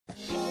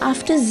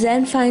After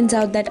Zain finds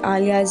out that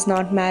Aaliya is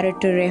not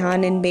married to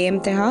Rehan in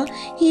BEINTEHAA,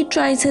 he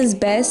tries his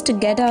best to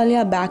get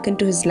Aaliya back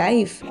into his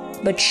life,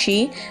 but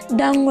she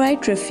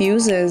downright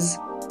refuses.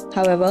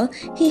 However,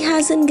 he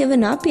hasn't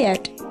given up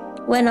yet.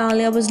 When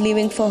Aaliya was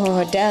leaving for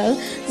her hotel,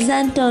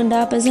 Zain turned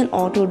up as an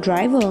auto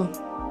driver.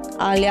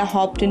 Aaliya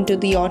hopped into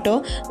the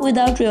auto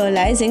without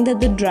realizing that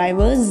the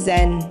driver is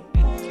Zain.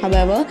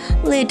 However,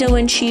 later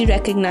when she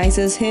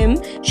recognizes him,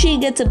 she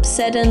gets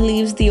upset and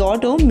leaves the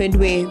auto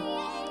midway.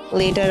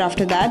 Later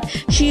after that,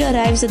 she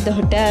arrives at the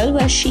hotel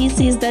where she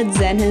sees that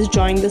Zain has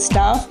joined the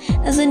staff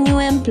as a new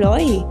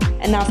employee,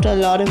 and after a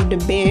lot of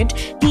debate,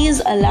 he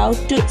is allowed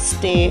to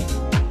stay,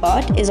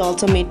 but is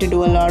also made to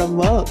do a lot of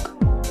work.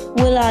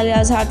 Will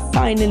Aaliya's heart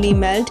finally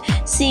melt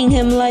seeing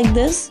him like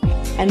this?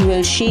 And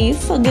will she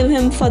forgive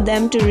him for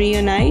them to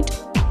reunite?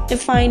 To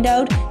find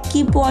out,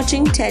 keep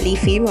watching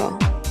Telefever.